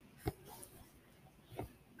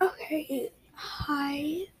Okay,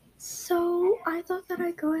 hi. So I thought that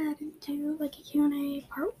I'd go ahead and do like a Q&A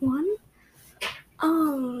part 1.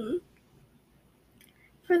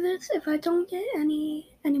 For this, if I don't get any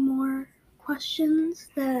more questions,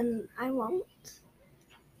 then I won't.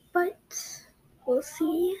 But we'll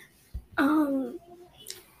see.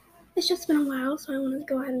 It's just been a while, so I wanted to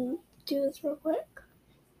go ahead and do this real quick.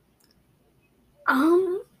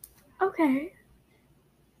 Okay.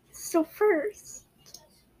 So first,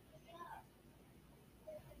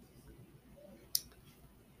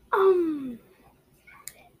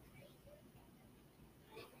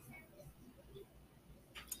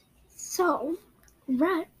 so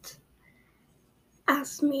Rhett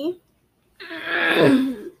asked me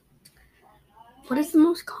what is the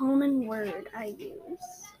most common word I use?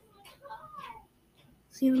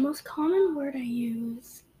 See, the most common word I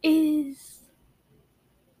use is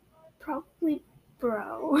probably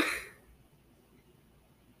bro.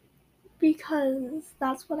 Because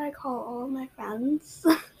that's what I call all of my friends.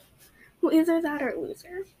 Either that or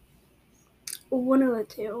loser. One of the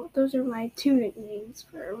two. Those are my two nicknames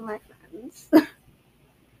for my friends.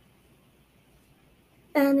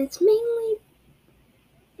 And it's mainly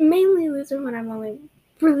loser when I'm only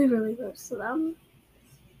really, really close to them.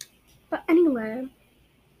 But anyway.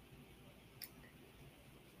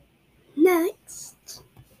 Next,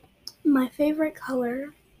 my favorite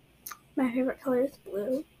color is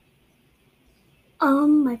blue.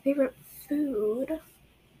 My favorite food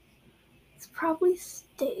is probably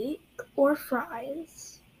steak or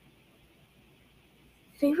fries.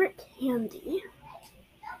 Favorite candy?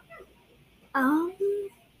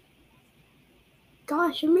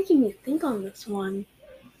 Gosh, you're making me think on this one.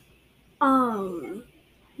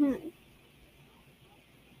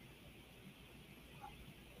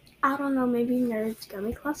 I don't know, maybe Nerds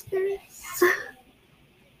Gummy Clusters?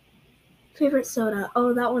 Favorite soda?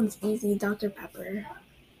 Oh, that one's easy, Dr. Pepper.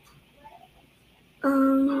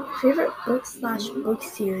 Favorite book/book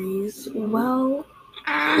series? Well,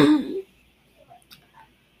 I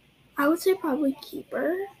would say probably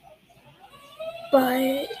Keeper,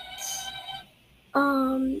 but,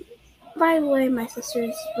 by the way, my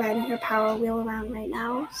sister's riding her Power Wheel around right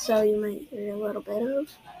now, so you might hear a little bit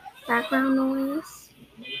of background noise.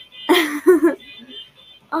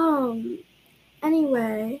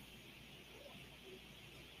 Anyway,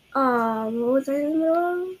 what was I in the middle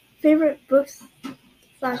of? Favorite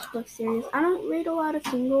books/book series. I don't read a lot of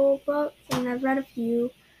single books, and I've read a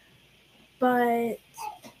few, but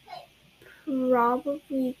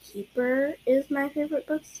probably Keeper is my favorite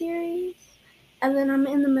book series. And then I'm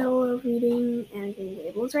in the middle of reading Anne of Green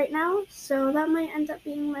Gables right now, so that might end up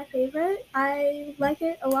being my favorite. I like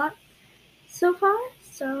it a lot so far,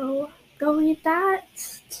 so go read that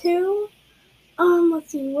too.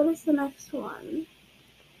 Let's see, what is the next one?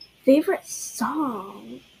 Favorite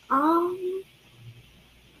song?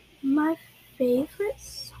 My favorite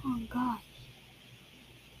song, gosh.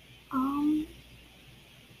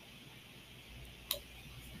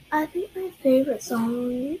 I think my favorite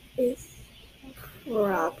song is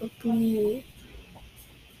probably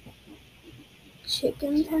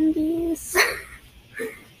Chicken Tendies.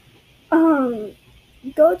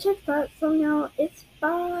 Go check that song out. It's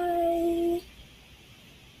by,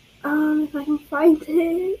 if I can find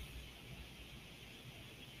it.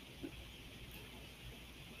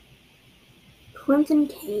 Clinton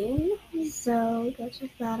Kane. So go check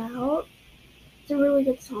that out. It's a really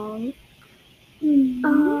good song.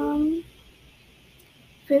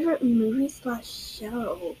 Favorite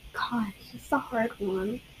movie/show? Gosh, it's a hard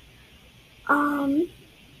one.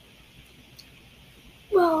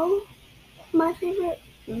 Well, my favorite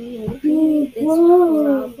movie is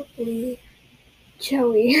probably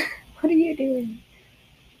Joey. What are you doing?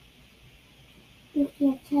 Look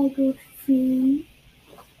at Tiger Free.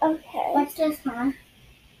 Okay. What's this one?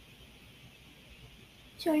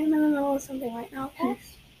 Joey, I'm in the middle of something right now, okay?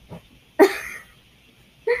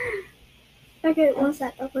 Okay, one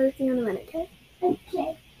sec. I'll play with you in a minute, okay?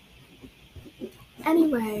 Okay.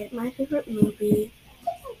 Anyway, my favorite movie.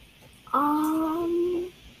 I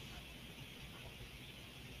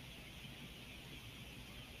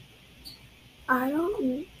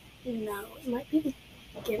don't know. It might be The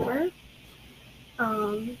Giver.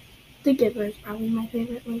 The Giver is probably my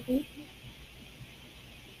favorite movie.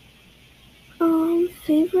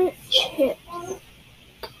 Favorite chips.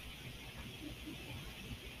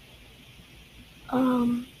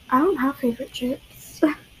 I don't have favorite chips.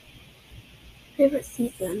 Favorite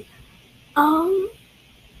season.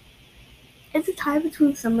 It's a tie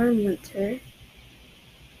between summer and winter.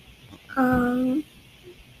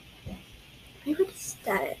 Favorite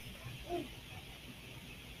aesthetic.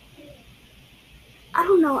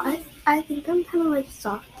 don't know. I think I'm kind of like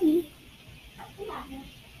softy.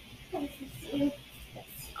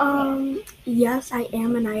 Yes, I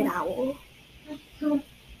am a night owl.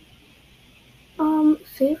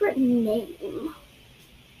 Favorite name?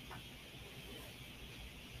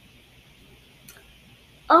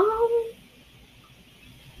 Um,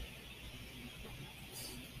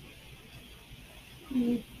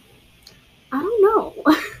 I don't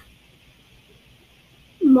know.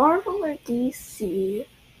 Marvel or DC?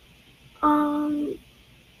 Um,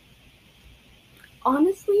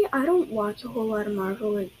 Honestly, I don't watch a whole lot of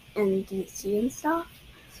Marvel and DC and stuff.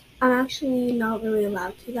 I'm actually not really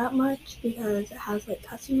allowed to that much because it has like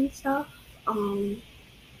cussing and stuff. Um,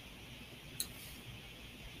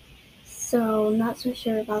 so I'm not so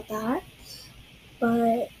sure about that.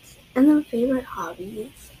 But and then favorite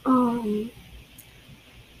hobbies.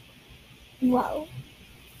 Well,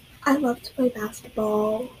 I love to play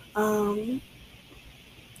basketball.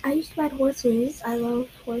 I used to ride horses. I love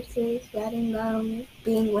horses, riding them,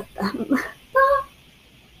 being with them.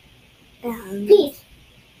 And Peace.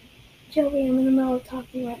 Joey, I'm in the middle of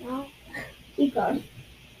talking right now. Keep going.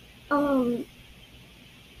 I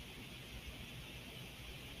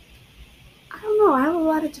don't know. I have a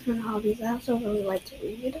lot of different hobbies. I also really like to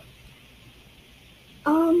read.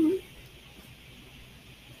 Um,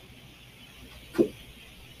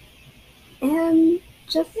 and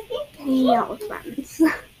just hanging out with friends.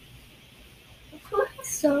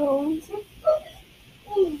 So,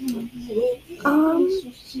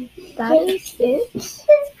 that is it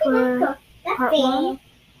for part one.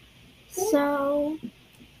 So,